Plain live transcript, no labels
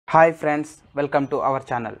Hi friends, welcome to our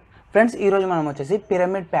channel. Friends, ఈరోజు మనం వచ్చేసి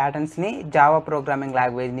పిరమిడ్ ప్యాటర్న్స్ని జావా ప్రోగ్రామింగ్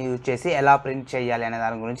లాంగ్వేజ్ని యూజ్ చేసి ఎలా ప్రింట్ చేయాలి అనే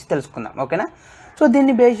దాని గురించి తెలుసుకుందాం. ఓకేనా? సో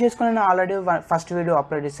దీన్ని బేస్ చేసుకుని నేను ఆల్రెడీ ఫస్ట్ వీడియో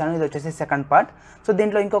అప్లోడ్ చేస్తాను. ఇది వచ్చేసి సెకండ్ పార్ట్. సో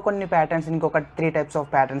దీంట్లో కొన్ని ప్యాటర్న్స్, ఇంకొక 3 టైప్స్ ఆఫ్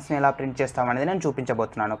ప్యాటర్న్స్ని ఎలా ప్రింట్ చేస్తామనేది నేను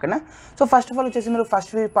చూపించబోతున్నాను. ఓకేనా? సో ఫస్ట్ ఆఫ్ ఆల్ వచ్చేసి మీరు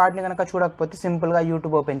ఫస్ట్ పార్ట్ని కనుక చూడకపోతే సింపుల్గా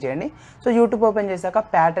యూట్యూబ్ ఓపెన్ చేయండి. సో యూట్యూబ్ ఓపెన్ చేశాక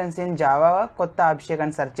ప్యాటర్న్స్ ఇన్ జావా కొత్త అభిషేక్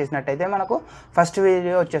అని సెర్చ్ చేసినట్టయితే మనకు ఫస్ట్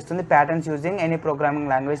వీడియో వచ్చేస్తుంది, patterns using any programming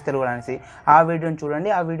language Telugu అనేసి. ఆ వీడియోని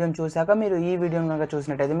చూడండి. ఆ వీడియోని చూశాక మీరు ఈ వీడియోని కనుక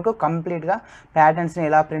చూసినట్టయితే మీకు కంప్లీట్గా ప్యాటర్న్స్ని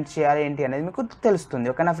ఎలా ప్రింట్ చేయాలి ఏంటి అనేది మీకు తెలుస్తుంది.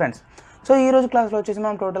 ఓకేనా ఫ్రెండ్స్? సో ఈ రోజు క్లాస్లో వచ్చేసి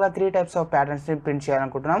మనం టోటల్గా 3 టైప్స్ ఆఫ్ ప్యాటర్న్స్ని ప్రింట్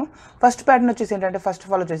చేయాలనుకుంటున్నాము. ఫస్ట్ ప్యాటర్న్ వచ్చేసి ఏంటంటే, ఫస్ట్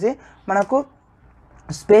ఆఫ్ ఆల్ వచ్చేసి మనకు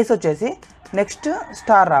స్పేస్ వచ్చేసి నెక్స్ట్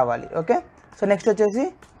స్టార్ రావాలి. ఓకే? సో నెక్స్ట్ వచ్చేసి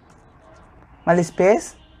మళ్ళీ స్పేస్,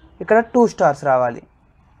 ఇక్కడ 2 స్టార్స్ రావాలి.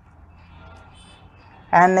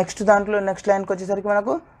 అండ్ నెక్స్ట్ దాంట్లో నెక్స్ట్ లైన్కి వచ్చేసరికి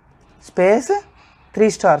మనకు స్పేస్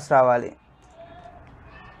 3 స్టార్స్ రావాలి.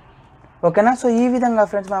 ఓకేనా? సో ఈ విధంగా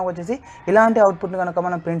ఫ్రెండ్స్ మనకు వచ్చేసి ఇలాంటి అవుట్పుట్ని కనుక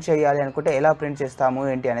మనం ప్రింట్ చేయాలి అనుకుంటే ఎలా ప్రింట్ చేస్తాము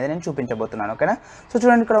ఏంటి అనేది నేను చూపించబోతున్నాను. ఓకేనా? సో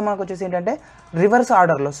చూడండి, ఇక్కడ మనకు వచ్చేసి ఏంటంటే రివర్స్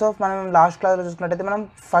ఆర్డర్లో. సో మనం లాస్ట్ క్లాస్లో చూసుకున్నట్టయితే మనం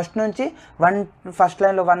ఫస్ట్ నుంచి ఫస్ట్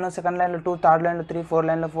లైన్లో 1, సెకండ్ లైన్లో 2, థర్డ్ లైన్లో 3, ఫోర్త్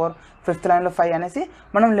లైన్లో 4, ఫిఫ్త్ లైన్లో 5 అనేసి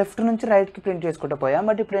మనం లెఫ్ట్ నుంచి రైట్కి ప్రింట్ చేసుకుంటూ పోయాం.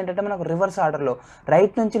 బట్ ఇప్పుడు ఏంటంటే మనకు రివర్స్ ఆర్డర్లో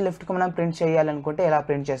రైట్ నుంచి లెఫ్ట్కి మనం ప్రింట్ చేయాలనుకుంటే ఎలా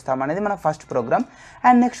ప్రింట్ చేస్తాం అనేది మన first programme.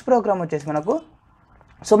 And next programme వచ్చేసి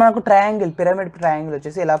మనకు ట్రయాంగిల్, పిరమిడ్ ట్రయాంగిల్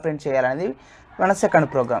వచ్చేసి ఎలా ప్రింట్ చేయాలనేది మన సెకండ్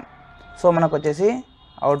ప్రోగ్రామ్. సో మనకు వచ్చేసి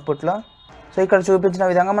అవుట్పుట్లో, సో ఇక్కడ చూపించిన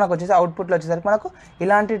విధంగా మనకు వచ్చేసి అవుట్పుట్లో వచ్చేసరికి మనకు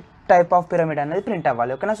ఇలాంటి టైప్ ఆఫ్ పిరమిడ్ అనేది ప్రింట్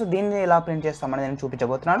అవ్వాలి. ఓకేనా? సో దీన్ని ఎలా ప్రింట్ చేస్తామని నేను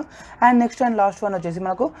చూపించబోతున్నాను. And next and last one వచ్చేసి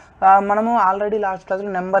మనము ఆల్రెడీ లాస్ట్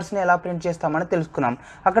క్లాస్లో నెంబర్స్ని ఎలా ప్రింట్ చేస్తామని తెలుసుకున్నాం.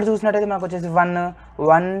 అక్కడ చూసినట్టయితే మనకు వచ్చేసి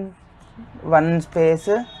 1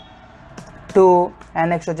 స్పేస్ 2,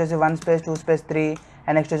 అండ్ నెక్స్ట్ వచ్చేసి 1 స్పేస్ 2 స్పేస్ 3,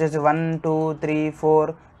 అండ్ నెక్స్ట్ వచ్చేసి 1 2 3 4.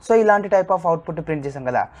 సో ఇలాంటి టైప్ ఆఫ్ అవుట్పుట్ ప్రింట్ చేసాం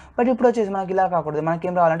కదా. బట్ ఇప్పుడు వచ్చేసి మనకి ఇలా కాకూడదు. మనకి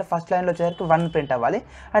ఏం రావాలంటే ఫస్ట్ లైన్లో వచ్చేసరికి 1 ప్రింట్ అవ్వాలి,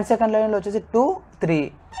 అండ్ సెకండ్ లైన్లో వచ్చేసి 2 3,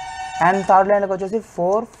 అండ్ థర్డ్ లైన్లోకి వచ్చేసి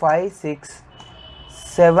 4 5 6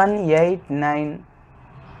 7 8 9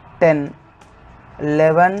 10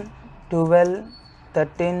 11 12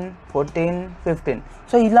 13 14 15.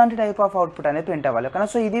 సో ఇలాంటి టైప్ ఆఫ్ అవుట్పుట్ అనేది ప్రింట్ అవ్వాలి. ఓకేనా?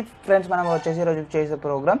 సో ఇది ఫ్రెండ్స్ మనం వచ్చేసి ఈరోజు చేసే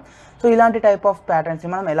ప్రోగ్రామ్. సో ఇలాంటి టైప్ ఆఫ్ ప్యాటర్న్స్ని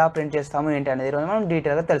మనం ఎలా ప్రింట్ చేస్తాము ఏంటి అనేది ఈరోజు మనం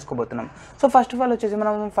డీటెయిల్గా తెలుసుకోబోతున్నాం. సో ఫస్ట్ ఆఫ్ ఆల్ వచ్చేసి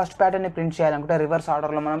మనం ఫస్ట్ ప్యాటర్న్ని ప్రింట్ చేయాలనుకుంటే, రివర్స్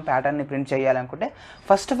ఆర్డర్లో మనం ప్యాటర్న్ని ప్రింట్ చేయాలనుకుంటే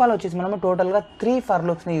ఫస్ట్ ఆఫ్ ఆల్ వచ్చేసి మనం టోటల్గా 3 ఫర్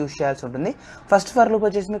లూప్స్ని యూజ్ చేయాల్సి ఉంటుంది. ఫస్ట్ ఫర్ లూప్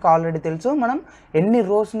వచ్చేసి మీకు ఆల్రెడీ తెలుసు, మనం ఎన్ని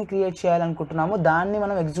రోస్ని క్రియేట్ చేయాలనుకుంటున్నామో దాన్ని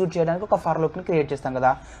మనం ఎగ్జిక్యూట్ చేయడానికి ఒక ఫర్ లూప్ని క్రియేట్ చేస్తాం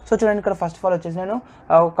కదా. సో చూడండి, ఇక్కడ ఫస్ట్ ఆఫ్ ఆల్ వచ్చేసి నేను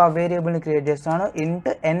ఒక వేరియబుల్ని క్రియేట్ చేస్తున్నాను, int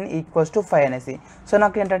n = 5 అనేసి. సో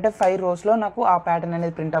నాకు ఏంటంటే 5 రోస్లో నాకు ఆ ప్యాటర్న్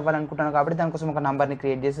అనేది ప్రింట్ అవ్వాలనుకుంటున్నాను కాబట్టి దానికోసం ఒక నెంబర్ని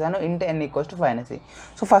క్రియేట్ చేస్తాను, int n = 5 అనేసి.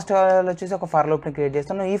 సో ఫస్ట్ వచ్చేసి ఒక ఫర్ లూప్ని క్రియేట్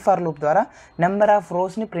చేస్తాను. ఈ ఫర్ లూప్ ద్వారా నెంబర్ ఆఫ్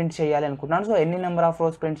రోస్ని ప్రింట్ చేయాలి అనుకుంటున్నాను. సో ఎన్ని నెంబర్ ఆఫ్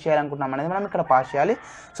రోస్ ప్రింట్ చేయాలనుకుంటున్నాం అనేది మనం ఇక్కడ పాస్ చేయాలి.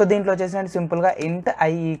 సో దీంట్లో వచ్చేసి నేను సింపుల్గా int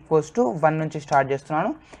i = 1 నుంచి స్టార్ట్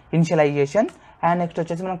చేస్తున్నాను, ఇనిషియలైజేషన్. అండ్ నెక్స్ట్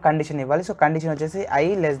వచ్చేసి మనం కండిషన్ ఇవ్వాలి. సో కండిషన్ వచ్చేసి i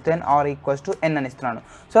 <= n అని ఇస్తున్నాను.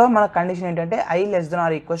 సో మన కండిషన్ ఏంటంటే i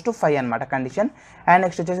 <= 5 అనమాట కండిషన్. అండ్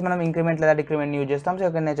నెక్స్ట్ వచ్చేసి మనం ఇంక్రిమెంట్ లేదా డిక్రిమెంట్ యూజ్ చేస్తాం. సో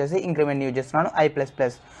ఇక్కడ నేను వచ్చేసి ఇంక్రిమెంట్ యూజ్ చేస్తున్నాను, i++.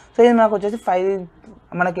 సో ఇది మనకు వచ్చేసి 5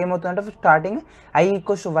 మనకి ఏమవుతుందంటే స్టార్టింగ్ i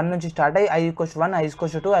 = 1 నుంచి స్టార్ట్ అయ్యి i = 1, i =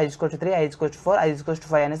 2, i = 3, i = 4, i =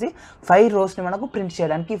 5 అనేసి 5 రోస్ని మనకు ప్రింట్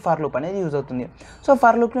చేయడానికి ఫర్ లూప్ అనేది యూజ్ అవుతుంది. సో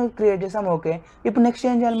ఫర్ లూప్ని క్రియేట్ చేసాం. ఓకే, ఇప్పుడు నెక్స్ట్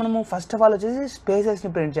ఏం చేయాలి, మనము ఫస్ట్ ఆఫ్ ఆల్ వచ్చేసి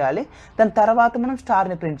స్పేసెస్ని ప్రింట్ చేయాలి. దాని తర్వాత మనం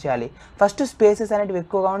స్టార్ని ప్రింట్ చేయాలి. ఫస్ట్ స్పేసెస్ అనేవి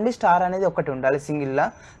ఎక్కువగా ఉండి స్టార్ అనేది ఒకటి ఉండాలి సింగిల్లా.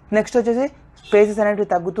 నెక్స్ట్ వచ్చేసి స్పేసెస్ అనేవి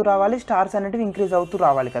తగ్గుతూ రావాలి, స్టార్స్ అనేవి ఇంక్రీజ్ అవుతూ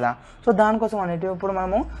రావాలి కదా. సో దానికోసం అనేవి ఇప్పుడు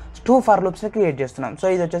మనము 2 ఫర్ లూప్స్ని క్రియేట్ చేస్తున్నాం. సో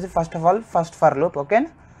ఇది వచ్చేసి first of all first for loop. Okay,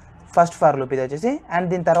 first for loop ఇది వచ్చేసి. అండ్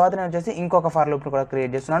దీని తర్వాత నేను వచ్చేసి ఇంకొక ఫర్ లూప్ని కూడా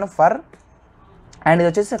క్రియేట్ చేస్తున్నాను, ఫర్, అండ్ ఇది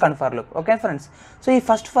వచ్చేసి second for loop. Okay friends? So ఈ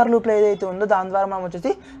ఫస్ట్ ఫర్ లూప్లో ఏదైతే ఉందో దాని ద్వారా మనం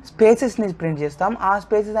వచ్చేసి స్పేసెస్ని ప్రింట్ చేస్తాం. ఆ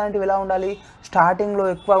స్పేసెస్ అనేవి ఎలా ఉండాలి, స్టార్టింగ్లో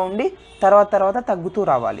ఎక్కువ ఉండి తర్వాత తగ్గుతూ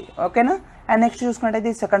రావాలి. ఓకేనా? అండ్ నెక్స్ట్ చూసుకున్నట్టయితే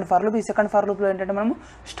ఈ సెకండ్ ఫర్ లూప్. ఈ సెకండ్ ఫర్ లూప్లో ఏంటంటే మనం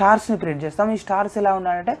స్టార్స్ని ప్రింట్ చేస్తాం. ఈ స్టార్స్ ఎలా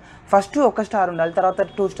ఉండాలంటే ఫస్ట్ ఒక స్టార్ ఉండాలి, తర్వాత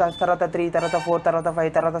 2 స్టార్స్, తర్వాత 3, తర్వాత 4, తర్వాత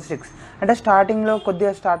 5, తర్వాత 6. అంటే స్టార్టింగ్లో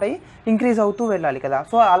కొద్దిగా స్టార్ట్ అయ్యి ఇంక్రీజ్ అవుతూ వెళ్ళాలి కదా.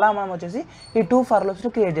 సో అలా మనం వచ్చేసి ఈ 2 ఫర్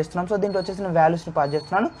లూప్స్ని క్రియేట్ చేస్తున్నాం. సో దీంట్లో వచ్చేసి నేను వాల్యూస్ని పాస్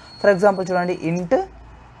చేస్తున్నాను. ఫర్ ఎగ్జాంపుల్ చూడండి, int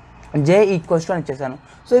j ఈక్వల్స్ టు అని ఇచ్చేసాను.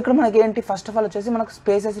 సో ఇక్కడ మనకి ఏంటి ఫస్ట్ ఆఫ్ ఆల్ వచ్చేసి మనకు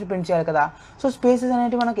స్పేసెస్ని ప్రింట్ చేయాలి కదా. సో స్పేసెస్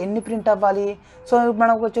అనేవి మనకు ఎన్ని ప్రింట్ అవ్వాలి. సో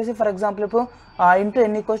మనకు వచ్చేసి ఫర్ ఎగ్జాంపుల్ ఇప్పుడు ఇంటూ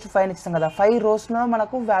n ఈక్వల్స్ టు 5 ఇస్తాం కదా. 5 రోస్లో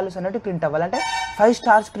మనకు వాల్యూస్ అనేవి ప్రింట్ అవ్వాలి, అంటే 5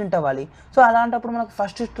 స్టార్స్ ప్రింట్ అవ్వాలి. సో అలాంటప్పుడు మనకు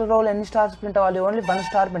ఫస్ట్ రోలో ఎన్ని స్టార్స్ ప్రింట్ అవ్వాలి, ఓన్లీ 1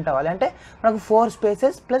 స్టార్ ప్రింట్ అవ్వాలి, అంటే మనకు 4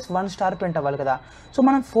 స్పేసెస్ ప్లస్ 1 స్టార్ ప్రింట్ అవ్వాలి కదా. సో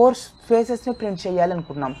మనం 4 స్పేసెస్ని ప్రింట్ చేయాలి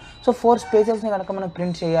అనుకుంటున్నాం. సో 4 స్పేసెస్ని కనుక మనం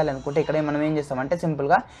ప్రింట్ చేయాలనుకుంటే ఇక్కడ మనం ఏం చేస్తామంటే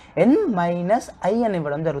సింపుల్గా n మైనస్ i అని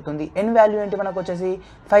ఇవ్వడం జరుగుతుంది. n వాల్యూ ఏంటి మనకు వచ్చేసి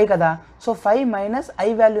 5 కదా. సో 5 మైనస్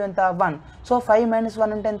i వాల్యూ ఎంత 1. సో 5 మైనస్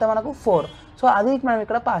 1 అంటే ఎంత మనకు 4. సో అది మనం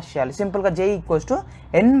ఇక్కడ పాస్ చేయాలి. సింపుల్గా j equals to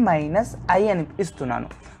n minus i అని ఇస్తున్నాను.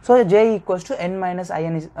 So j equals to n minus i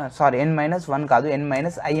అని n మైనస్ 1 కాదు, n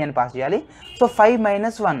మైనస్ i అని పాస్ చేయాలి. సో 5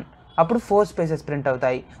 మైనస్ 1 అప్పుడు 4 స్పేసెస్ ప్రింట్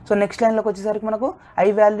అవుతాయి. సో నెక్స్ట్ లైన్లోకి వచ్చేసరికి మనకు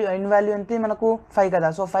n వాల్యూ ఎంత మనకు 5 కదా.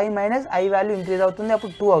 So 5 minus i value increase అవుతుంది,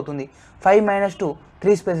 అప్పుడు 2 అవుతుంది. 5 మైనస్ 2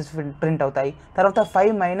 3 స్పేసెస్ ప్రింట్ అవుతాయి. తర్వాత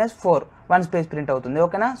 5 మైనస్ 4 1 స్పేస్ ప్రింట్ అవుతుంది.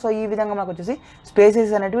 ఓకేనా. సో ఈ విధంగా మనకు వచ్చేసి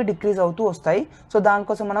స్పేసెస్ అనేటివి డిక్రీజ్ అవుతూ వస్తాయి. సో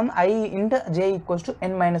దానికోసం మనం i ఇంట్ j equals to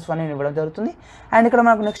n minus 1 అని ఇవ్వడం జరుగుతుంది. అండ్ ఇక్కడ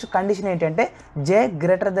మనకు నెక్స్ట్ కండిషన్ ఏంటంటే j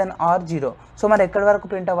greater than are 0. So మరి ఎక్కడి వరకు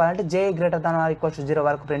ప్రింట్ అవ్వాలంటే j greater than are equals to 0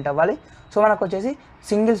 వరకు ప్రింట్ అవ్వాలి. సో మనకు వచ్చేసి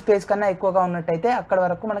సింగిల్ స్పేస్ కన్నా ఎక్కువగా ఉన్నట్టయితే అక్కడ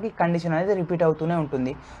వరకు మనకి కండిషన్ అనేది రిపీట్ అవుతూనే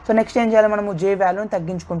ఉంటుంది. సో నెక్స్ట్ ఏం చేయాలి, మనము j వాల్యూని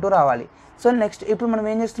తగ్గించుకుంటూ రావాలి. సో నెక్స్ట్ ఇప్పుడు మనం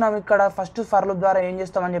ఏం చేస్తున్నాం, ఇక్కడ ఫస్ట్ ఫర్ లూప్ ద్వారా ఏం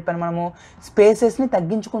చేస్తామని చెప్పాను, మనము స్పేసెస్ని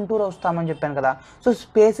తగ్గించుకుంటూ వస్తామని చెప్పాను కదా. సో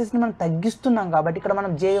స్పేసెస్ని మనం తగ్గిస్తున్నాం కాబట్టి ఇక్కడ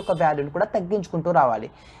మనం j యొక్క వాల్యూని కూడా తగ్గించుకుంటూ రావాలి.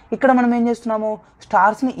 ఇక్కడ మనం ఏం చేస్తున్నాము,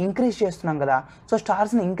 స్టార్స్ని ఇంక్రీజ్ చేస్తున్నాం కదా. సో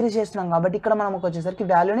స్టార్స్ని ఇంక్రీజ్ చేస్తున్నాం కాబట్టి ఇక్కడ మనం వచ్చేసరికి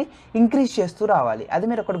వాల్యూని ఇంక్రీజ్ చేస్తూ రావాలి. అది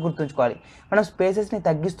మీరు ఒకటి గుర్తుంచుకోవాలి. మనం స్పేసెస్ని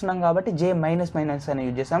తగ్గిస్తున్నాం కాబట్టి j మైనస్ మైనస్ అని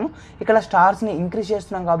యూజ్ చేస్తాము. ఇక్కడ స్టార్స్ని ఇంక్రీజ్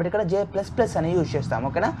చేస్తున్నాం కాబట్టి ఇక్కడ j ప్లస్ ప్లస్ అని యూజ్ చేస్తాము.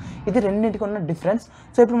 ఓకేనా. ఇది రెండింటికి ఉన్న డిఫరెన్స్.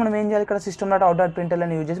 సో ఇప్పుడు మనం ఏం చేయాలి, ఇక్కడ system dot out dot println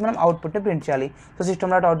అని యూజ్ చేసి మనం అవుట్పుట్ని ప్రింట్ చేయాలి. So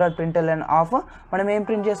system dot out dot println of మనం ఏం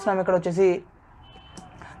ప్రింట్ చేస్తున్నాం, ఇక్కడ వచ్చేసి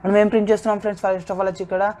మనం ఏం ప్రింట్ చేస్తున్నాం ఫ్రెండ్స్, ఫస్ట్ ఆఫ్ ఆల్ వచ్చి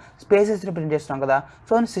ఇక్కడ స్పేసెస్ని ప్రింట్ చేస్తున్నాం కదా.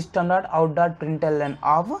 So system dot out dot println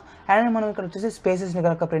of and మనం ఇక్కడ వచ్చేసి స్పేసెస్ని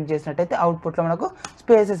కనుక ప్రింట్ చేసినట్టయితే అవుట్పుట్లో మనకు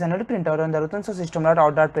స్పేసెస్ అనేది ప్రింట్ అవ్వడం జరుగుతుంది. So system dot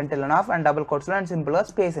out dot println of and double కోట్స్లో and సింపుల్గా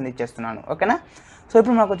స్పేస్ అని ఇచ్చేస్తున్నాను. ఓకేనా. సో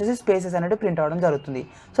ఇప్పుడు మనకు వచ్చేసి స్పేసెస్ అనేది ప్రింట్ అవ్వడం జరుగుతుంది.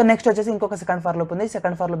 సో నెక్స్ట్ వచ్చేసి ఇంకొక సెకండ్ ఫర్ లూప్ ఉంది.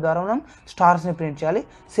 సెకండ్ ఫర్ లూప్ ద్వారా మనం స్టార్స్ని ప్రింట్ చేయాలి.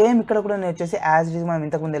 సేమ్ ఇక్కడ కూడా నేను వచ్చేసి యాజ్ ఇట్ ఈజ్ మనం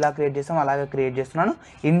ఇంతకుముందు ఎలా క్రియేట్ చేస్తాం అలాగే క్రియేట్ చేస్తున్నాను.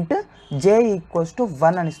 ఇంట్ j ఈక్వల్స్ టు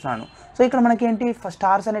 1 అని ఇస్తున్నాను. సో ఇక్కడ మనకి ఏంటి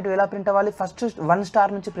స్టార్స్ అనేటివి ఎలా ప్రింట్ అవ్వాలి, ఫస్ట్ 1 స్టార్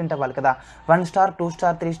నుంచి ప్రింట్ అవ్వాలి కదా. 1 star 2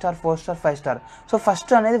 star 3 star 4 star 5 star. So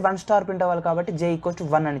first అనేది 1 స్టార్ ప్రింట్ అవ్వాలి కాబట్టి j ఈక్వల్స్ టు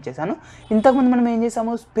 1 అని చేశాను. ఇంతకుముందు మనం ఏం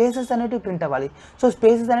చేసాము, స్పేసెస్ అనేటివి ప్రింట్ అవ్వాలి. సో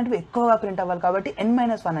స్పేసెస్ అనేటివి ఎక్కువగా ప్రింట్ అవ్వాలి కాబట్టి n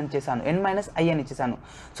మైనస్ 1 అని చేశాను, n మైనస్ i అని ఇచ్చేసాను.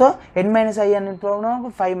 సో n మైనస్ i అని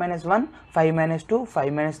 5 minus 1 5 minus 2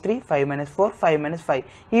 5 minus 3 5 minus 4 5 minus 5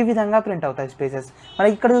 ఈ విధంగా ప్రింట్ అవుతాయి స్పేసెస్.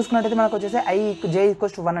 మనకి ఇక్కడ చూసుకున్నట్టయితే మనకు వచ్చేసి j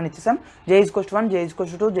ఈక్వల్స్ టు 1 అని ఇచ్చేసాం. j equals to 1 j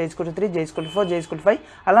equals to 2 j equals to 3 j equals to 4 j equals to 5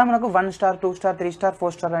 అలా మనకు 1 స్టార్ 2 స్టార్ 3 స్టార్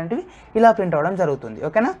 4 స్టార్ అనేటివి ఇలా ప్రింట్ అవ్వడం జరుగుతుంది.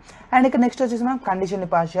 ఓకేనా. అండ్ ఇక్కడ నెక్స్ట్ వచ్చేసి మనం కండిషన్ని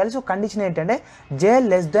పాస్ చేయాలి. సో కండిషన్ ఏంటంటే j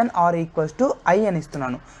less than are equals to i అని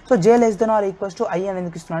ఇస్తున్నాను. So j less than are equals to i అని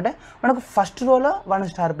ఎందుకు ఇస్తున్నాను అంటే మనకు ఫస్ట్ రోలో 1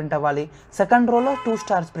 స్టార్ ప్రింట్ అవ్వాలి, సెకండ్ రోలో 2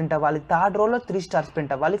 స్టార్స్ ప్రింట్ అవ్వాలి, థర్డ్ రోలో 3 స్టార్స్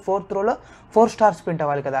ప్రింట్ అవ్వాలి, ఫోర్త్ రోలో 4 స్టార్స్ ప్రింట్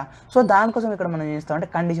అవ్వాలి కదా. సో దానికోసం ఇక్కడ మనం ఏం చేస్తామంటే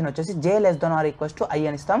కండిషన్ వచ్చేసి j less than are equals to i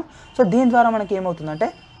అని ఇస్తాం. సో దీని ద్వారా మనకి ఏమవుతుందంటే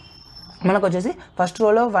మనకు వచ్చేసి ఫస్ట్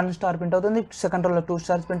రోలో 1 స్టార్ ప్రింట్ అవుతుంది, సెకండ్ రోలో 2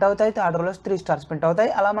 స్టార్స్ ప్రింట్ అవుతాయి, థర్డ్ రోలో 3 స్టార్స్ ప్రింట్ అవుతాయి.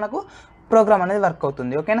 అలా మనకు ప్రోగ్రామ్ అనేది వర్క్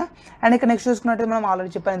అవుతుంది. ఓకేనా. అండ్ ఇక్కడ నెక్స్ట్ చూసుకున్నట్టు మనం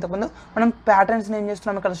ఆల్రెడీ చెప్పాను ఇంతకుముందు, మనం ప్యాటర్న్స్ని ఏం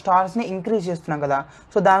చేస్తున్నాం, ఇక్కడ స్టార్స్ని ఇంక్రీజ్ చేస్తున్నాం కదా.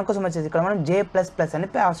 సో దానికోసం వచ్చేసి ఇక్కడ మనం j ప్లస్ ప్లస్ అని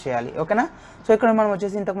పాస్ చేయాలి. ఓకేనా. సో ఇక్కడ మనం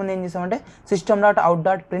వచ్చేసి ఇంతకుముందు ఏం చేస్తామంటే system dot out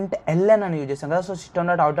dot print LN అని యూజ్ చేస్తాం కదా. So system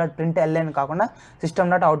dot out dot print LN కాకుండా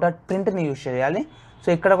system dot out dot ప్రింట్ని use చేయాలి. సో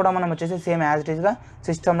ఇక్కడ కూడా మనం వచ్చేసి సేమ్ యాజ్ ఇట్ ఈస్గా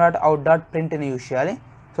system dot out dot ప్రింట్ని use చేయాలి.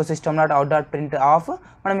 So system dot out dot print of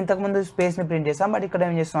మనం ఇంతకుముందు స్పేస్ని ప్రింట్ చేస్తాం, బట్ ఇక్కడ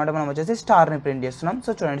ఏం చేస్తున్నాం అంటే మనం వచ్చేసి స్టార్ని ప్రింట్ చేస్తున్నాం. సో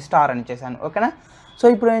చూడండి స్టార్ అని చేశాను. ఓకేనా. సో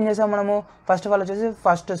ఇప్పుడు ఏం చేసాం, మనము ఫస్ట్ ఆఫ్ ఆల్ వచ్చేసి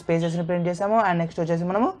ఫస్ట్ స్పేసెస్ని ప్రింట్ చేసాము అండ్ నెక్స్ట్ వచ్చేసి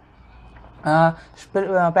మనము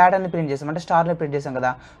ప్యాటర్న్ని ప్రింట్ చేసాం, అంటే స్టార్ని ప్రింట్ చేసాం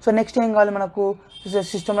కదా. సో నెక్స్ట్ ఏం కావాలి మనకు,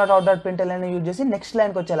 system dot out dot print LN use చేసి నెక్స్ట్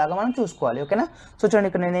లైన్కి వచ్చేలాగా మనం చూసుకోవాలి. ఓకేనా. సో చూడండి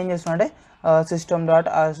ఇక్కడ నేను ఏం చేస్తున్నాను అంటే system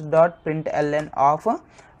dot print LN of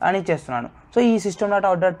అని చేస్తున్నాను. సో ఈ system dot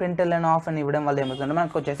out dot print LN of అని ఇవ్వడం వల్ల ఏమవుతుందంటే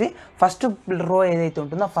మనకు వచ్చేసి ఫస్ట్ రో ఏదైతే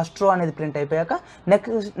ఉంటుందో ఫస్ట్ రో అనేది ప్రింట్ అయిపోయాక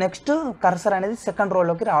నెక్స్ట్ కర్సర్ అనేది సెకండ్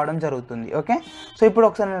రోలోకి రావడం జరుగుతుంది. ఓకే. సో ఇప్పుడు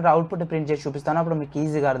ఒకసారి నేను అవుట్పుట్ ప్రింట్ చేసి చూపిస్తాను, అప్పుడు మీకు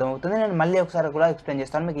ఈజీగా అర్థమవుతుంది. నేను మళ్ళీ ఒకసారి కూడా ఎక్స్ప్లెయిన్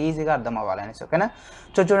చేస్తాను, మీకు ఈజీగా అర్థం అవ్వాలనేసి. ఓకేనా.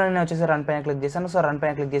 సో చూడండి నేను వచ్చేసి రన్ పైన క్లిక్ చేశాను. సో రన్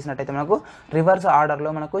పైన క్లిక్ చేసినట్టయితే మనకు రివర్స్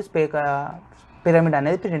ఆర్డర్లో మనకు పిరమిడ్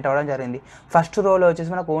అనేది ప్రింట్ అవ్వడం జరిగింది. ఫస్ట్ రోలో వచ్చేసి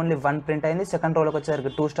మనకు ఓన్లీ 1 ప్రింట్ అయింది, సెకండ్ రోలోకి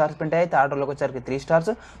వచ్చేసరికి 2 స్టార్స్ ప్రింట్ అయ్యాయి, థర్డ్ రోలోకి వచ్చేసరికి 3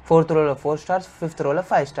 స్టార్స్, ఫోర్త్ రోలో 4 స్టార్స్, ఫిఫ్త్ రోలో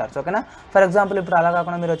 5 స్టార్స్. ఓకేనా. ఫర్ ఎగ్జాంపుల్ ఇప్పుడు అలా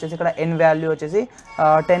కాకుండా మీరు వచ్చేసి ఇక్కడ n వాల్యూ వచ్చేసి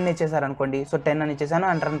 10 ఇచ్చేసారు అనుకోండి. సో 10 అని ఇచ్చేసాను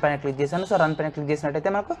అండ్ రన్ పైన క్లిక్ చేశాను. సో రన్ పైన క్లిక్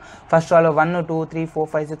చేసినట్టయితే మనకు ఫస్ట్ రోలో 1 2 3 4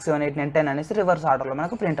 5 6 7 8 9 10 అనేసి రివర్స్ ఆర్డర్లో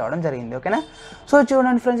మనకు ప్రింట్ అవ్వడం జరిగింది. ఓకేనా. సో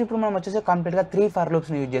చూడండి ఫ్రెండ్స్, ఇప్పుడు మనం వచ్చేసి కంప్లీట్గా 3 ఫర్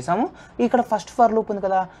లూప్స్ని యూజ్ చేసాము. ఇక్కడ ఫస్ట్ ఫర్ లూప్ ఉంది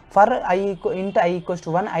కదా, ఫర్ i ఇంట్ i equals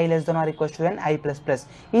to 1 i less than are equals to n i plus plus.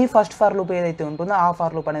 ఈ ఫస్ట్ ఫర్ లూప్ ఏదైతే ఉంటుందో ఆ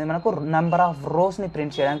ఫర్ లూప్ అనేది మనకు నెంబర్ ఆఫ్ రోస్ని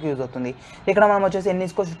ప్రింట్ చేయడానికి యూజ్ అవుతుంది. ఇక్కడ మనం వచ్చేసి n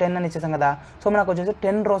ఈక్వల్స్ టు 10 అని ఇచ్చేసాం కదా, సో మనకు వచ్చేసి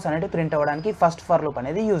 10 రోస్ అనేది ప్రింట్ అవ్వడానికి ఫస్ట్ ఫర్ లూప్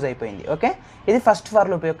అనేది యూజ్ అయిపోయింది. ఓకే, ఇది ఫస్ట్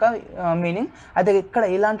ఫర్ లూప్ యొక్క మీనింగ్. అయితే ఇక్కడ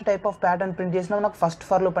ఇలాంటి టైప్ ఆఫ్ ప్యాటర్న్ ప్రింట్ చేసినా మనకు ఫస్ట్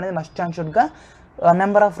ఫర్ లూప్ అనేది must and షుడ్గా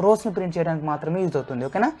number of రోస్ని print చేయడానికి మాత్రమే యూజ్ అవుతుంది.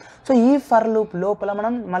 ఓకేనా. సో ఈ ఫర్ లూప్ లోపల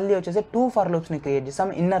మనం మళ్ళీ వచ్చేసి 2 ఫర్ లూప్స్ని క్రియేట్ చేస్తాం,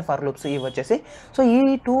 ఇన్నర్ ఫర్ లూప్స్ ఇవి వచ్చేసి. సో ఈ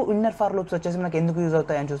 2 ఇన్నర్ ఫర్ లూప్స్ వచ్చేసి మనకు ఎందుకు యూజ్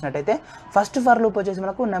అవుతాయని చూసినట్టయితే, ఫస్ట్ ఫర్ లూప్ వచ్చేసి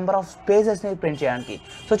మనకు నెంబర్ ఆఫ్ స్పేసెస్ని ప్రింట్ చేయడానికి.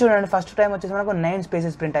 సో చూడండి, ఫస్ట్ టైం వచ్చేసి మనకు 9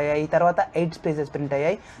 స్పేసెస్ ప్రింట్ అయ్యాయి, తర్వాత 8 స్పేసెస్ ప్రింట్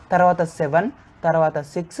అయ్యాయి, తర్వాత 7, తర్వాత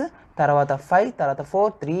 6, తర్వాత 5, తర్వాత 4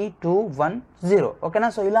 3 2 1 0. ఓకేనా.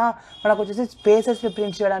 సో ఇలా మనకు వచ్చేసి స్పేసెస్ని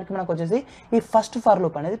ప్రింట్ చేయడానికి మనకు వచ్చేసి ఈ ఫస్ట్ ఫర్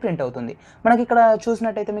లూప్ అనేది ప్రింట్ అవుతుంది. మనకి ఇక్కడ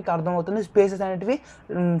చూసినట్టయితే మీకు అర్థమవుతుంది, స్పేసెస్ అనేటివి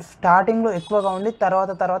స్టార్టింగ్లో ఎక్కువగా ఉండి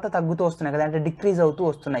తర్వాత తగ్గుతూ వస్తున్నాయి కదా, అంటే డిక్రీజ్ అవుతూ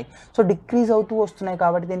వస్తున్నాయి. సో డిక్రీజ్ అవుతూ వస్తున్నాయి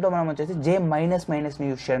కాబట్టి దీంట్లో మనం వచ్చేసి J-ని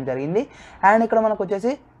యూజ్ చేయడం జరిగింది. అండ్ ఇక్కడ మనకు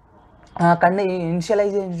వచ్చేసి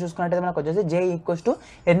ఇనిషియలైజేషన్ చూసుకున్నట్టయితే మనకు వచ్చేసి J ఈక్వల్స్ టు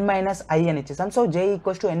n-i అని ఇచ్చేసాం. So J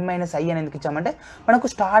equals to n-i అని ఎందుకు ఇచ్చామంటే, మనకు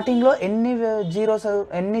స్టార్టింగ్లో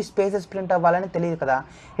ఎన్ని స్పేసెస్ ప్రింట్ అవ్వాలని తెలియదు కదా.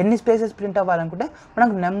 ఎన్ని స్పేసెస్ ప్రింట్ అవ్వాలనుకుంటే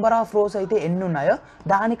మనకు నెంబర్ ఆఫ్ రోస్ అయితే ఎన్ని ఉన్నాయో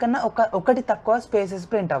దానికన్నా ఒకటి తక్కువ స్పేసెస్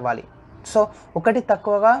ప్రింట్ అవ్వాలి. సో ఒకటి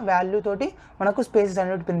తక్కువగా వాల్యూ తోటి మనకు స్పేసెస్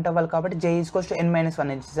అనేవి ప్రింట్ అవ్వాలి కాబట్టి J equals to n-1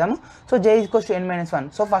 ఇచ్చేసాము. So J equals to n-1.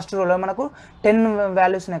 So first రోలో మనకు 10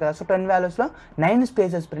 వాల్యూస్ ఉన్నాయి కదా, సో 10 వాల్యూస్లో 9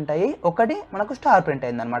 స్పేసెస్ ప్రింట్ అయ్యి ఒకటి మనకు స్టార్ ప్రింట్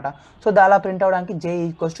అయింది అనమాట. సో అలా ప్రింట్ అవ్వడానికి J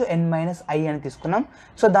ఈక్వల్స్ టు n-i అని తీసుకున్నాం.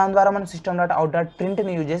 సో దాని ద్వారా మనం system dot out dot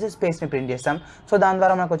ప్రింట్ని use చేసి స్పేస్ని ప్రింట్ చేస్తాం. సో దాని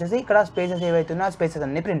ద్వారా మనకు వచ్చేసి ఇక్కడ స్పేసెస్ ఏవైతున్నాయో ఆ స్పేసెస్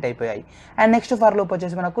అన్ని ప్రింట్ అయిపోయాయి. అండ్ నెక్స్ట్ ఫర్ లూప్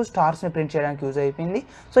వచ్చేసి మనకు స్టార్స్ని ప్రింట్ చేయడానికి యూజ్ అయిపోయింది.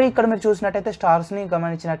 సో ఇక్కడ మీరు చూసినట్టయితే స్టార్స్ని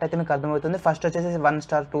గమనించినట్టయితే మీకు అర్థమవుతుంది, ఫస్ట్ వచ్చేసి 1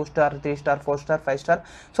 star 2 star 3 star 4 star 5 star.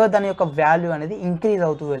 So దాని యొక్క వాల్యూ అనేది ఇంక్రీజ్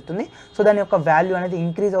అవుతూ వెళ్తుంది. సో దాని యొక్క వాల్యూ అనేది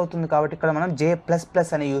ఇంక్రీజ్ అవుతుంది కాబట్టి ఇక్కడ మనం J++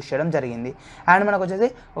 అని యూజ్ చేయడం జరిగింది. అండ్ మనకు వచ్చేసి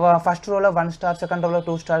ఫస్ట్ రోలో 1 స్టార్, సెకండ్ రోలో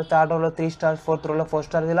 2 స్టార్, థర్డ్ రోలో 3 స్టార్, ఫోర్త్ రోలో 4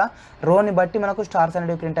 స్టార్, ఇలా రోని బట్టి మనకు స్టార్స్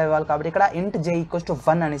అనేవి ప్రింట్ అవ్వాలి కాబట్టి ఇక్కడ ఇంట్ J ఈక్వల్స్ టు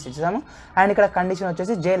 1 అనేసి ఇచ్చేసాము. అండ్ ఇక్కడ కండిషన్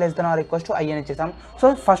వచ్చేసి J less than are equals to i అని ఇచ్చేసాము. సో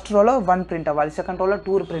ఫస్ట్ రోలో 1 ప్రింట్ అవ్వాలి, సెకండ్ రోలో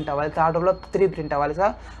 2 ప్రింట్ అవ్వాలి, థర్డ్ రోలో 3 ప్రింట్ అవ్వాలి. సో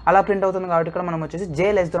అలా ప్రింట్ అవుతుంది కాబట్టి ఇక్కడ మనం వచ్చేసి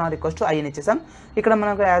J less than are equals to i అని ఇచ్చేసాం. ఇక్కడ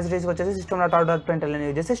మనకు యాజ్ ఇట్ ఈస్ వచ్చేసి system dot out dot print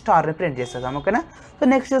use చేసి స్టార్ని ప్రింట్ చేస్తాం. ఓకేనా. సో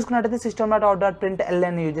నెక్స్ట్ చూసుకున్నట్టయితే system dot out dot print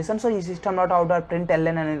అని యూజ్ చేస్తాం. సో ఈ system dot out dot print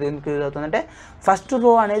అనేది ఎందుకు యూజ్ అవుతుందంటే, ఫస్ట్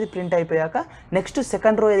రో అనేది ప్రింట్ అయిపోయాక నెక్స్ట్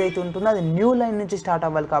సెకండ్ రో ఏదైతే ఉంటుందో అది న్యూ లైన్ నుంచి స్టార్ట్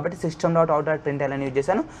అవ్వాలి కాబట్టి system dot out dot print use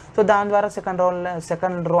చేశాను. సో దాని ద్వారా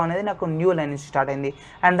సెకండ్ రో అనేది నాకు న్యూ లైన్ నుంచి స్టార్ట్ అయింది.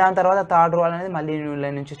 అండ్ దాని తర్వాత థర్డ్ రో అనేది మళ్ళీ న్యూ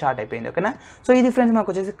లైన్ నుంచి స్టార్ట్ అయిపోయింది. ఓకేనా. సో ఇది ఫ్రెండ్స్ మాకు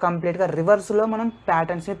వచ్చేసి కంప్లీట్గా రివర్స్లో మనం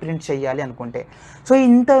ప్యాటర్న్స్ని ప్రింట్ చేయాలి అనుకుంటే. సో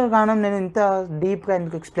ఇంతగానం నేను ఇంత డీప్గా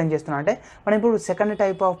ఎందుకు ఎక్స్ప్లెయిన్ చేస్తున్నా అంటే, మనం ఇప్పుడు సెకండ్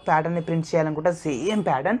టైప్ ఆఫ్ ప్యాటర్న్ని ప్రింట్ చేయాలనుకుంటే సేమ్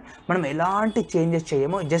ప్యాటర్న్ మనం ఎలాంటి చేంజెస్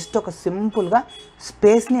చేయము, జస్ట్ ఒక సింపుల్గా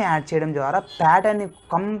స్పేస్ని యాడ్ చేయడం ద్వారా ప్యాటర్న్ని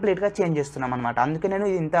కంప్లీట్గా చేంజ్ చేస్తున్నాం అనమాట. అందుకే నేను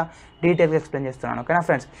ఇది ఇంత డీటెయిల్గా ఎక్స్ప్లెయిన్ చేస్తున్నాను. ఓకేనా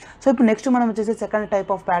ఫ్రెండ్స్. సో ఇప్పుడు నెక్స్ట్ మనం వచ్చేసి సెకండ్ టైప్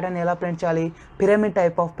ఆఫ్ ప్యాటర్న్ ఎలా ప్రింట్ చేయాలి, పిరమిడ్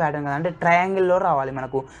టైప్ ఆఫ్ ప్యాటర్న్ కదా, అంటే ట్రయాంగిల్లో రావాలి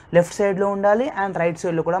మనకు, లెఫ్ట్ సైడ్లో ఉండాలి అండ్ రైట్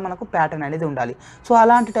సైడ్లో కూడా మనకు ప్యాటర్న్ అనేది ఉండాలి. సో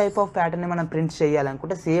అలాంటి టైప్ ఆఫ్ ప్యాటర్న్ని మనం ప్రింట్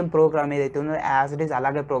చేయాలనుకుంటే సేమ్ ప్రోగ్రామ్ ఏదైతే ఉందో యాజ్ ఇట్ ఈస్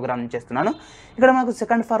అలాగే ప్రోగ్రామ్ చేస్తున్నాను. ఇక్కడ మనకు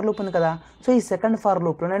సెకండ్ ఫర్ లూప్ ఉంది కదా, సో ఈ సెకండ్ ఫర్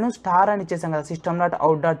లూప్లో నేను స్టార్ అని ఇచ్చేసాను కదా, system dot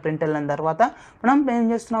out dot print అయిన తర్వాత మనం ఏం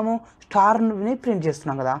చేస్తున్నాము, స్టార్ని ప్రింట్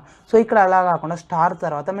చేస్తున్నాం కదా. సో ఇక్కడ అలా కాకుండా స్టార్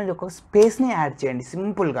తర్వాత మీరు ఒక స్పేస్ని యాడ్ చేయండి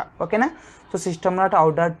సింపుల్గా. ఓకేనా. So system dot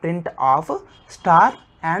out dot print of star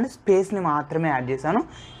and స్పేస్ని మాత్రమే యాడ్ చేశాను.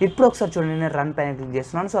 ఇప్పుడు ఒకసారి చూడండి, నేను రన్ పైన క్లిక్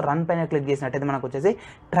చేస్తున్నాను. సో రన్ పైన క్లిక్ చేసినట్టయితే మనకు వచ్చేసి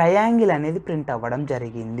ట్రయాంగిల్ అనేది ప్రింట్ అవ్వడం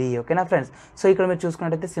జరిగింది. ఓకేనా ఫ్రెండ్స్. సో ఇక్కడ మీరు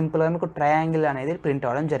చూసుకున్నట్టయితే సింపుల్గా మీకు ట్రయాంగిల్ అనేది ప్రింట్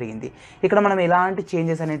అవ్వడం జరిగింది. ఇక్కడ మనం ఎలాంటి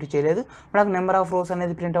చేంజెస్ అనేవి చేయలేదు. మనకు నెంబర్ ఆఫ్ రోస్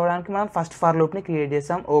అనేది ప్రింట్ అవ్వడానికి మనం ఫస్ట్ ఫర్ లూప్ని క్రియేట్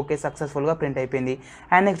చేస్తాం. ఓకే, సక్సెస్ఫుల్గా ప్రింట్ అయిపోయింది.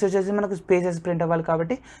 అండ్ నెక్స్ట్ వచ్చేసి మనకు స్పేసెస్ ప్రింట్ అవ్వాలి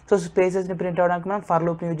కాబట్టి సో స్పేసెస్ని ప్రింట్ అవ్వడానికి మనం ఫర్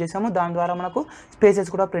లూప్ని యూజ్ చేసాము. దాని ద్వారా మనకు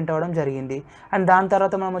స్పేసెస్ కూడా ప్రింట్ అవ్వడం జరిగింది. అండ్ దాని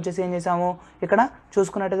తర్వాత మనం వచ్చేసి ఏం చేసాము, ఇక్కడ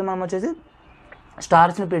చూసుకున్నట్టయితే మనం వచ్చేసి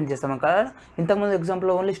స్టార్స్ని ప్రింట్ చేస్తాం. ఇక్కడ ఇంతకుముందు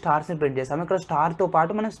ఎగ్జాంపుల్లో ఓన్లీ స్టార్స్ని ప్రింట్ చేస్తాం. ఇక్కడ స్టార్తో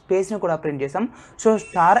పాటు మనం స్పేస్ని కూడా ప్రింట్ చేస్తాం. సో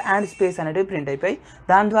స్టార్ అండ్ స్పేస్ అనేవి ప్రింట్ అయిపోయి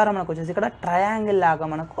దాని ద్వారా మనకు వచ్చేసి ఇక్కడ ట్రయాంగిల్ లాగా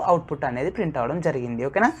మనకు అవుట్పుట్ అనేది ప్రింట్ అవ్వడం జరిగింది.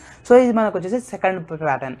 ఓకేనా. సో ఇది మనకు వచ్చేసి second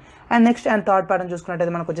pattern. And next and third pattern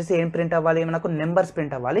చూసుకున్నట్టయితే మనకు వచ్చేసి ఏం ప్రింట్ అవ్వాలి, మనకు నెంబర్స్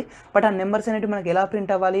ప్రింట్ అవ్వాలి. బట్ ఆ నెంబర్స్ అనేవి మనకి ఎలా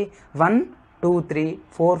ప్రింట్ అవ్వాలి, 1 2 3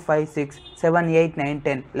 4 5 6 7 8 9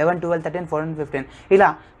 10 11 12 13 14 15 ఇలా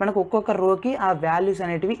మనకు ఒక్కొక్క రోకి ఆ వాల్యూస్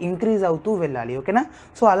అనేటివి ఇంక్రీజ్ అవుతూ వెళ్ళాలి ఓకేనా.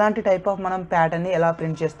 సో అలాంటి టైప్ ఆఫ్ మనం ప్యాటర్న్ని ఎలా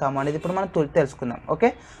ప్రింట్ చేస్తాము అనేది ఇప్పుడు మనం తెలుసుకుందాం ఓకే.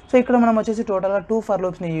 సో ఇక్కడ మనం వచ్చేసి టోటల్గా 2 ఫర్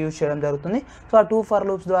లూప్స్ని యూజ్ చేయడం జరుగుతుంది. సో ఆ 2 ఫర్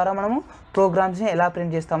లూప్స్ ద్వారా మనము ప్రోగ్రామ్స్ని ఎలా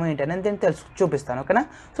ప్రింట్ చేస్తామో ఏంటి అనేది నేను చూపిస్తాను ఓకేనా.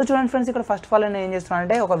 సో చూడండి ఫ్రెండ్స్, ఇక్కడ ఫస్ట్ ఆఫ్ ఆల్ నేను ఏం చేస్తున్నాను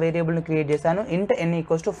అంటే ఒక వేరియబుల్ని క్రియేట్ చేశాను int n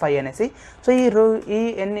 = 5 అనేసి. సో ఈ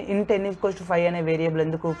int n = 5 అనే వేరియబుల్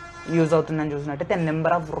ఎందుకు యూజ్ అవుతుందని చూసినట్టయితే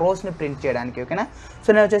నెంబర్ ఆఫ్ రోస్ని ప్రింట్ చేయడానికి ఓకేనా. సో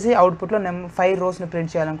నేను వచ్చేసి అవుట్పుట్లో 5 రోస్ని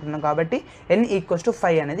ప్రింట్ చేయాలనుకుంటున్నాను కాబట్టి n =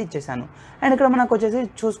 5 అనేది ఇచ్చేసాను. అండ్ ఇక్కడ మనకు వచ్చేసి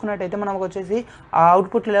చూసుకున్నట్టయితే మనకు వచ్చేసి ఆ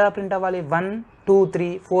అవుట్పుట్లో ఎలా ప్రింట్ అవ్వాలి 1 2 3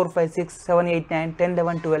 4 5 6 7 8 9 10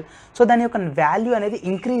 11 12. సో దాని యొక్క వాల్యూ అనేది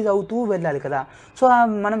ఇంక్రీజ్ అవుతూ వెళ్ళాలి కదా. సో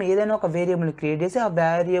మనం ఏదైనా ఒక వేరియబుల్ని క్రియేట్ చేసి ఆ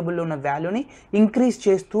వేరియబుల్లో ఉన్న వాల్యూని ఇంక్రీజ్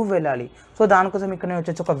చేస్తూ వెళ్ళాలి. సో దానికోసం ఇక్కడ నేను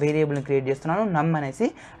వచ్చేసి ఒక వేరియబుల్ని క్రియేట్ చేస్తున్నాను నమ్ అనేసి.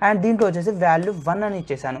 అండ్ దీంట్లో వచ్చేసి వాల్యూ 1 అని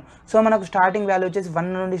ఇచ్చేసాను. సో మనకు స్టార్టింగ్ వాల్యూ వచ్చేసి 1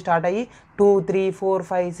 నుండి స్టార్ట్ అయ్యి 2 3 4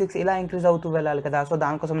 5 6 ఇలా ఇంక్రీజ్ అవుతూ వెళ్ళాలి కదా. సో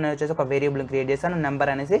దానికోసం నేను వచ్చేసి ఒక వేరియబుల్ని క్రియేట్ చేశాను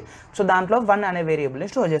నెంబర్ అనేసి. సో దాంట్లో 1 అనే వేరియబుల్ని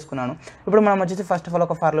స్టోర్ చేసుకున్నాను. ఇప్పుడు మనం వచ్చేసి ఫస్ట్ ఆఫ్ ఆల్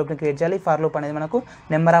ఒక ఫర్ లూప్ని క్రియేట్ చేయాలి. ఫర్ లూప్ అనేది మనకు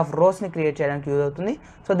నెంబర్ ఆఫ్ రోస్ని క్రియేట్ చేయడానికి యూజ్ అవుతుంది.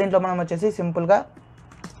 సో దీంట్లో మనం వచ్చేసి సింపుల్గా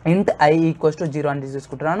int i = 0 అని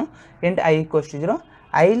తీసుకుంటున్నాను. int i = 0,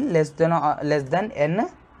 i less than n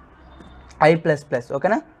i ++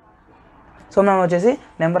 ఓకేనా. సో మనం వచ్చేసి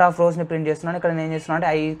నెంబర్ ఆఫ్ రోస్ని ప్రింట్ చేస్తున్నాను. ఇక్కడ నేను ఏం చేస్తున్నాను అంటే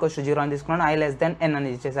i = 0 అని తీసుకున్నాను, i less than n అని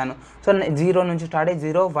ఇచ్చేసాను. సో 0 నుంచి స్టార్ట్ అయ్యి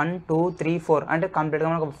 0 1 2 3 4 అంటే కంప్లీట్గా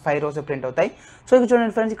మనకు 5 రోస్ ప్రింట్ అవుతాయి. సో ఇక్కడ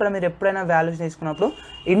చూడండి ఫ్రెండ్స్, ఇక్కడ మీరు ఎప్పుడైనా వాల్యూస్ తీసుకున్నప్పుడు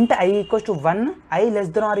int i = 1 i less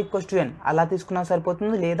than or equals to n అలా తీసుకున్నా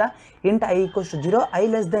సరిపోతుంది, లేదా int i = 0 i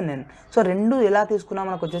less than n. So రెండు ఎలా తీసుకున్నా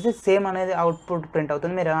మనకు వచ్చేసి సేమ్ అనేది అవుట్పుట్ ప్రింట్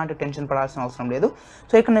అవుతుంది. మీరు ఎలాంటి టెన్షన్ పడాల్సిన అవసరం లేదు.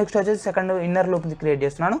 సో ఇక్కడ నెక్స్ట్ వచ్చేసి సెకండ్ ఇన్నర్ లూప్ని క్రియేట్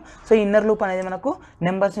చేస్తున్నాను. సో ఇన్నర్ లూప్ అనేది మనకు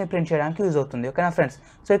నెంబర్స్ని ప్రింట్ చేయడానికి యూజ్ అవుతుంది ఓకేనా ఫ్రెండ్స్.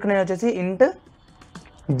 సో ఇక్కడ నేను వచ్చేసి int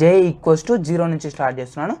j = 0 నుంచి స్టార్ట్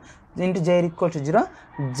చేస్తున్నాను. int j = 0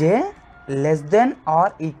 j less than or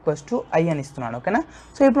equals to i అని ఇస్తున్నాను ఓకేనా.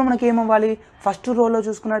 సో ఇప్పుడు మనకి ఏమవ్వాలి, ఫస్ట్ రోలో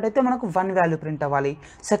చూసుకున్నట్టయితే మనకు 1 వాల్యూ ప్రింట్ అవ్వాలి,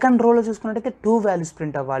 సెకండ్ రోలో చూసుకున్నట్టయితే 2 వాల్యూస్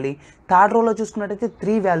ప్రింట్ అవ్వాలి, థర్డ్ రోలో చూసుకున్నట్టయితే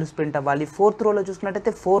 3 వాల్యూస్ ప్రింట్ అవ్వాలి, ఫోర్త్ రోలో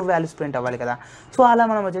చూసుకున్నట్టయితే 4 వాల్యూస్ ప్రింట్ అవ్వాలి కదా. సో అలా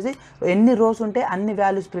మనం వచ్చేసి ఎన్ని రోస్ ఉంటే అన్ని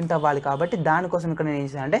వాల్యూస్ ప్రింట్ అవ్వాలి కాబట్టి దానికోసం ఇక్కడ నేను ఏం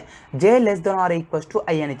చేశాను అంటే j less than or equals to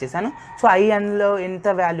i అని ఇచ్చేసాను. సో i లో ఎంత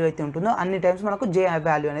వాల్యూ అయితే ఉంటుందో అన్ని టైమ్స్ మనకు j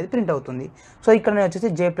వాల్యూ అనేది ప్రింట్ అవుతుంది. సో ఇక్కడ నేను వచ్చేసి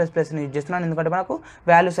j++ని యూజ్ చేస్తున్నాను, ఎందుకంటే మనకు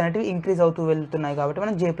వాల్యూస్ అనేవి ఇంక్రీజ్ అవుతూ వెళ్తున్నాయి కాబట్టి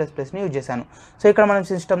మనం j++ని యూజ్ చేశాను. సో ఇక్కడ మనం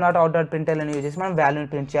system.out.println అని యూజ్ చేసి మనం వాల్యూని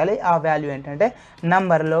ప్రింట్ చేయాలి. ఆ వాల్యూ ఏంటంటే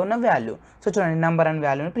నంబర్లో ఉన్న వాల్యూ. సో చూడండి, నెంబర్ అండ్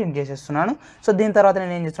వాల్యూని ప్రింట్ చేసేస్తున్నాను. సో దీని తర్వాత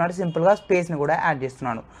నేను ఏం చేస్తున్నాను అంటే సింపుల్గా స్పేస్ని కూడా యాడ్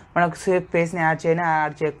చేస్తున్నాను. మనకు స్పేస్ని యాడ్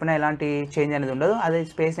చేయకపోయినా ఎలాంటి చేంజ్ అనేది ఉండదు. అదే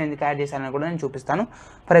స్పేస్ని ఎందుకు యాడ్ చేశానని కూడా నేను చూపిస్తాను.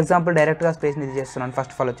 ఫర్ ఎగ్జాంపుల్ డైరెక్ట్గా స్పేస్ని ఇది చేస్తున్నాను.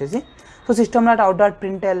 ఫస్ట్ ఆఫ్ ఆల్ వచ్చేసి సో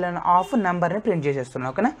system.out.println ఆఫ్ నెంబర్ని ప్రింట్ చేసేస్తున్నాను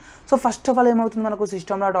ఓకేనా. సో ఫస్ట్ ఆఫ్ ఆల్ ఏమవుతుంది, మనకు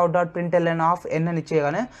system.out.println ఆఫ్ n అని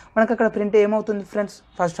ఇచ్చేయగానే మనకు అక్కడ ప్రింట్ ఏమవుతుంది ఫ్రెండ్స్,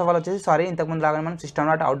 ఫస్ట్ ఆఫ్ ఆల్ వచ్చేసి ఇంతకుముందు లాగానే మనం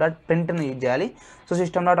system.out.printని యూజ్ చేయాలి. సో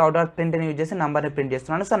system.out.printని యూజ్ చేసి నెంబర్ని ప్రింట్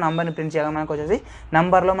చేస్తున్నాను. సో నెంబర్ని ప్రింట్ చేయగా మనకు వచ్చేసి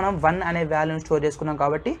నెంబర్లో మనం 1 అనే వాల్యూని స్టోర్ చేసుకున్నాం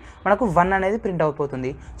కాబట్టి మనకు 1 అనేది ప్రింట్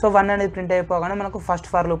అయిపోతుంది. సో 1 అనేది ప్రింట్ అయిపోగానే మనకు ఫస్ట్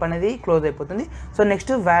ఫర్ లూప్ అనేది క్లోజ్ అయిపోతుంది. సో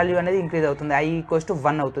నెక్స్ట్ వాల్యూ అనేది ఇంక్రీజ్ అవుతుంది, i =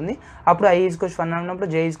 1 అవుతుంది. అప్పుడు i = 1 అన్నప్పుడు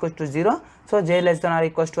j = 0. So j less than or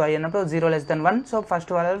equals to i అన్నప్పుడు 0 less than 1. So first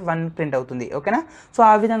value 1 print అవుతుంది ఓకేనా. సో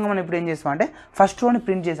ఆ విధంగా మనం ఇప్పుడు ఏం చేస్తామంటే ఫస్ట్ రోని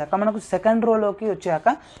ప్రింట్ చేశాక మనకు సెకండ్ రోలోకి వచ్చాక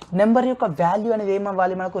నెంబర్ యొక్క వాల్యూ అనేది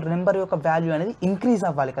ఏమవ్వాలి, మనకు నెంబర్ యొక్క వాల్యూ అనేది ఇంక్రీజ్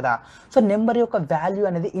అవ్వాలి కదా. సో నెంబర్ యొక్క వాల్యూ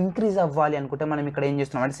అనేది ఇంక్రీజ్ అవ్వాలి అనుకుంటే మనం ఇక్కడ ఏం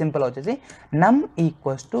చేస్తున్నాం అంటే సింపుల్ వచ్చేసి num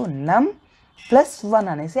 = num +1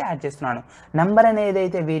 అనేసి యాడ్ చేస్తున్నాను. నెంబర్ అనేది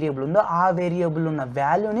ఏదైతే వేరియబుల్ ఉందో ఆ వేరియబుల్ ఉన్న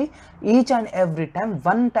వాల్యూని each and every time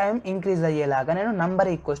 1 time increase అయ్యేలాగా నేను number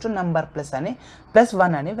 = number plus అని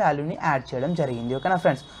 +1 అనే వాల్యూని యాడ్ చేయడం జరిగింది ఓకేనా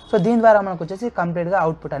ఫ్రెండ్స్. సో దీని ద్వారా మనకు వచ్చేసి కంప్లీట్గా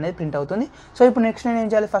అవుట్పుట్ అనేది ప్రింట్ అవుతుంది. సో ఇప్పుడు నెక్స్ట్ నేను ఏం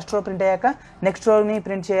చేయాలి, ఫస్ట్ రో ప్రింట్ అయ్యాక నెక్స్ట్ రోని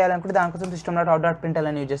ప్రింట్ చేయాలనుకుంటే దానికోసం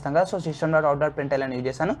system.out.println యూజ్ చేస్తాం కదా. సో system.out.println యూజ్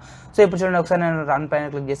చేస్తాను. సో ఇప్పుడు చూడండి, ఒకసారి నేను రన్ పైన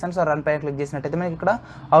క్లిక్ చేస్తాను. సో రన్ పైన క్లిక్ చేసినట్టయితే మనకి ఇక్కడ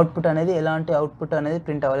అవుట్పుట్ అనేది ఎలాంటి అవుట్పుట్ అనేది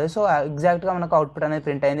ప్రింట్ అవ్వలేదు. సో ఎగ్జాక్ట్గా మనకు అవుట్పుట్ అనేది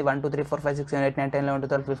ప్రింట్ అయింది 1 2 3 4 5 6 7 8 9 10 11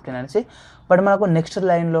 12 15 అనేసి. బట్ మనకు నెక్స్ట్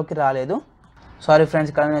లైన్లోకి రాలేదు. సారీ ఫ్రెండ్స్,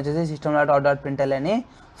 ఇక్కడ నేను వచ్చేసి system.out.println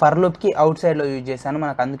ఫర్ లూప్కి అవుట్ సైడ్లో యూజ్ చేశాను,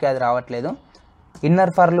 మనకు అందుకే అది రావట్లేదు.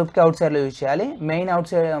 ఇన్నర్ ఫర్ లూప్కి అవుట్ సైడ్లో యూజ్ చేయాలి.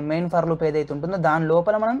 మెయిన్ ఫర్ లూప్ ఏదైతే ఉంటుందో దాని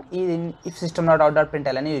లోపల మనం ఈ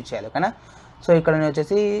system.out.println యూజ్ చేయాలి ఓకేనా. సో ఇక్కడ నేను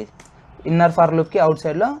వచ్చేసి ఇన్నర్ ఫర్ లూప్కి అవుట్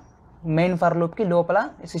సైడ్లో మెయిన్ ఫర్ లూప్కి లోపల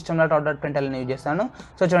system dot out dot print అని యూజ్ చేస్తాను.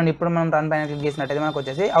 సో చూడండి ఇప్పుడు మనం రన్ పైన క్లిక్ చేసినట్టయితే మనకు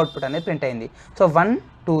వచ్చేసి అవుట్పుట్ అనేది ప్రింట్ అయింది. సో 1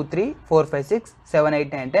 2 3 4 5 6 7 8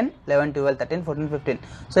 9 10 11 12 13 14 15.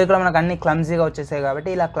 సో ఇక్కడ మనకు అన్ని క్లమ్జీగా వచ్చేసాయి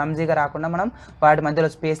కాబట్టి ఇలా క్లమ్జీగా రాకుండా మనం వాటి మధ్యలో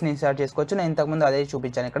స్పేస్ని ఇన్సర్ట్ చేసుకోవచ్చు. నేను ఇంతకుముందు అదే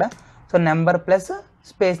చూపించాను ఇక్కడ. సో నెంబర్ ప్లస్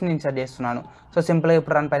స్పేస్ని ఇన్సర్ట్ చేస్తున్నాను. సో సింపుల్గా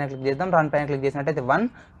ఇప్పుడు రన్ పైన క్లిక్ చేద్దాం. రన్ పైన క్లిక్ చేసినట్టయితే 1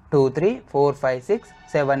 2 3 4 5 6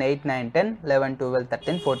 7 8 9 10 11 12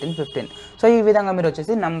 13 14 15. సో ఈ విధంగా మీరు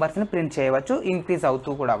వచ్చేసి నంబర్స్ని ప్రింట్ చేయవచ్చు, ఇంక్రీజ్ అవుతూ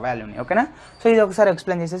కూడా వాల్యూని. ఓకేనా. సో ఇది ఒకసారి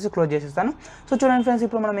ఎక్స్ప్లెయిన్ చేసేసి క్లోజ్ చేసేస్తాను. సో చూడండి ఫ్రెండ్స్,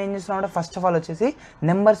 ఇప్పుడు మనం ఏం చేస్తున్నామంటే ఫస్ట్ ఆఫ్ ఆల్ వచ్చేసి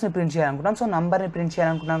నెంబర్స్ని ప్రింట్ చేయాలనుకుంటాం. సో నెంబర్ని ప్రింట్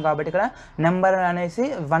చేయాలనుకుంటున్నాం కాబట్టి ఇక్కడ నెంబర్ అనేసి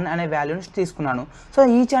 1 అనే వాల్యూని తీసుకున్నాను. So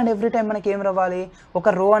each and every time మనకి ఏం రావాలి, ఒక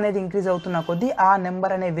రో అనేది ఇంక్రీజ్ అవుతున్న కొద్దీ ఆ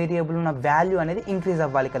నెంబర్ అనే వేరియబుల్ ఉన్న వాల్యూ అనేది ఇంక్రీజ్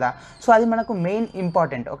అవ్వాలి కదా. సో అది మనకు మెయిన్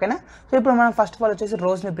ఇంపార్టెంట్. ఓకేనా. సో ఇప్పుడు మనం ఫస్ట్ ఆఫ్ ఆల్ వచ్చేసి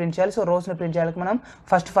రోస్ని ప్రింట్ చేయాలి. సో రోస్ని ప్రింట్ చేయాలి మనం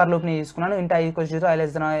ఫస్ట్ ఫర్ లూప్ని తీసుకున్నాను. ఇంట i = 0 i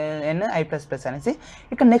less than n i plus plus అనేసి.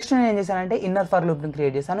 ఇక్కడ నెక్స్ట్ నేను ఏం చేశానంటే ఇన్నర్ ఫర్ లూప్ని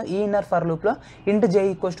క్రియేట్ చేశాను. ఈ ఇన్నర్ ఫర్ లూప్లో int j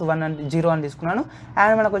 = 1 అని 0 అని తీసుకున్నాను.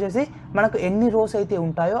 అండ్ మనకు వచ్చేసి మనకు ఎన్ని రోస్ అయితే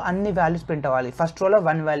ఉంటాయో అన్ని వాల్యూస్ ప్రింట్ అవ్వాలి. ఫస్ట్ రోలో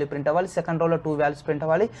 1 వాల్యూ ప్రింట్ అవ్వాలి, సెకండ్ రోలో 2 వాల్యూస్ ప్రింట్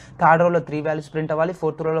అవ్వాలి, థర్డ్ రోలో 3 వాల్యూస్ ప్రింట్ అవ్వాలి,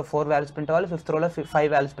 ఫోర్త్ రోలో 4 వాల్యూస్ ప్రింట్ అవ్వాలి, ఫిఫ్త్ రోలో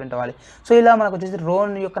 5 వాల్యూస్ ప్రింట్ అవ్వాలి. సో ఇలా మనకు వచ్చేసి రో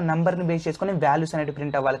యొక్క నెంబర్ని బేస్ చేసుకొని వాల్యూస్ అనేవి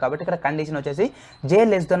ప్రింట్ అవ్వాలి. కాబట్టి ఇక్కడ కండిషన్ వచ్చేసి j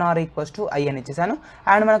less than or equals to i అని ఇచ్చేసాను.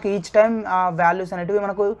 అండ్ మనకు ఈచ్ టైం ఆ వాల్యూస్ అనేటివి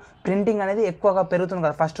మనకు ప్రింటింగ్ అనేది ఎక్కువగా పెరుగుతుంది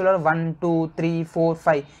కదా. ఫస్ట్ లో 1 2 3 4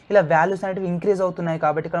 5 ఇలా వాల్యూస్ అనేటివి ఇంక్రీజ్ అవుతున్నాయి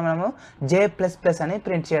కాబట్టి ఇక్కడ మనము j++ అని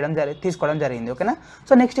ప్రింట్ చేయడం తీసుకోవడం జరిగింది. ఓకేనా.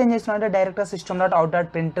 సో నెక్స్ట్ ఏం చేస్తున్నాను అంటే డైరెక్ట్గా system dot out dot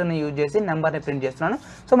ప్రింట్ని use చేసి నెంబర్ని ప్రింట్ చేస్తున్నాను.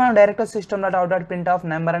 సో మనం డైరెక్ట్గా system dot out dot print of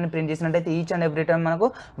number అని ప్రింట్ చేసినట్టయితే ఈచ్ అండ్ ఎవ్రీ టైం మనకు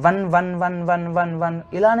 1 1 1 1 1 1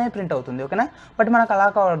 ఇలానే ప్రింట్ అవుతుంది. ఓకేనా. బట్ మనకు అలా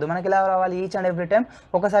కావద్దు, మనకి ఇలా రావాలి ఈచ్ అండ్ ఎవ్రీ టైం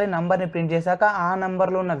ఒకసారి నెంబర్ని ప్రింట్ చేశాక ఆ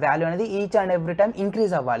నెంబర్లో ఉన్న వాల్యూ అనేది each and every time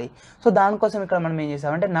increase అవ్వాలి. సో దానికోసం ఇక్కడ మనం ఏం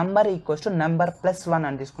చేసామంటే number equals to number plus 1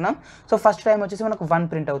 అని తీసుకున్నాం. సో ఫస్ట్ టైం వచ్చేసి మనకు 1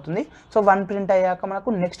 ప్రింట్ అవుతుంది. సో 1 ప్రింట్ అయ్యాక మనకు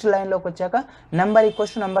నెక్స్ట్ లైన్లోకి వచ్చాక number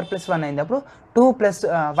equals to number plus 1 అయింది. అప్పుడు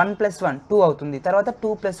 1 + 1 2 అవుతుంది. తర్వాత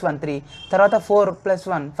 2 + 1 3, తర్వాత 4 +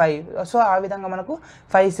 1 5. సో ఆ విధంగా మనకు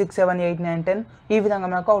 5 6 7 8 9 10 ఈ విధంగా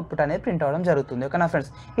మనకు అవుట్పుట్ అనేది ప్రింట్ అవ్వడం జరుగుతుంది. ఓకేనా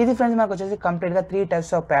ఫ్రెండ్స్. ఇది ఫ్రెండ్స్ మనకు వచ్చేసి కంప్లీట్గా 3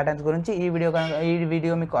 టైప్స్ ఆఫ్ ప్యాటర్న్స్ గురించి ఈ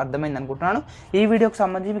వీడియో మీకు అర్థమైంది అనుకుంటున్నాను. ఈ వీడియోకి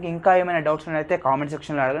సంబంధించి మీకు ఇంకా ఏమైనా డౌట్స్ అయితే కామెంట్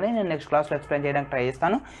సెక్షన్లో అడగండి, నేను నెక్స్ట్ క్లాస్లో ఎక్స్ప్లెయిన్ చేయడానికి ట్రై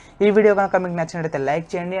చేస్తాను. ఈ వీడియో కనుక మీకు నచ్చినట్లయితే లైక్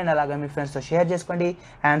చేయండి అండ్ అలాగే మీ ఫ్రెండ్స్తో షేర్ చేసుకోండి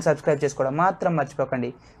అండ్ సబ్స్క్రైబ్ చేసుకోవడం మాత్రం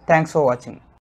మర్చిపోకండి. Thanks for watching.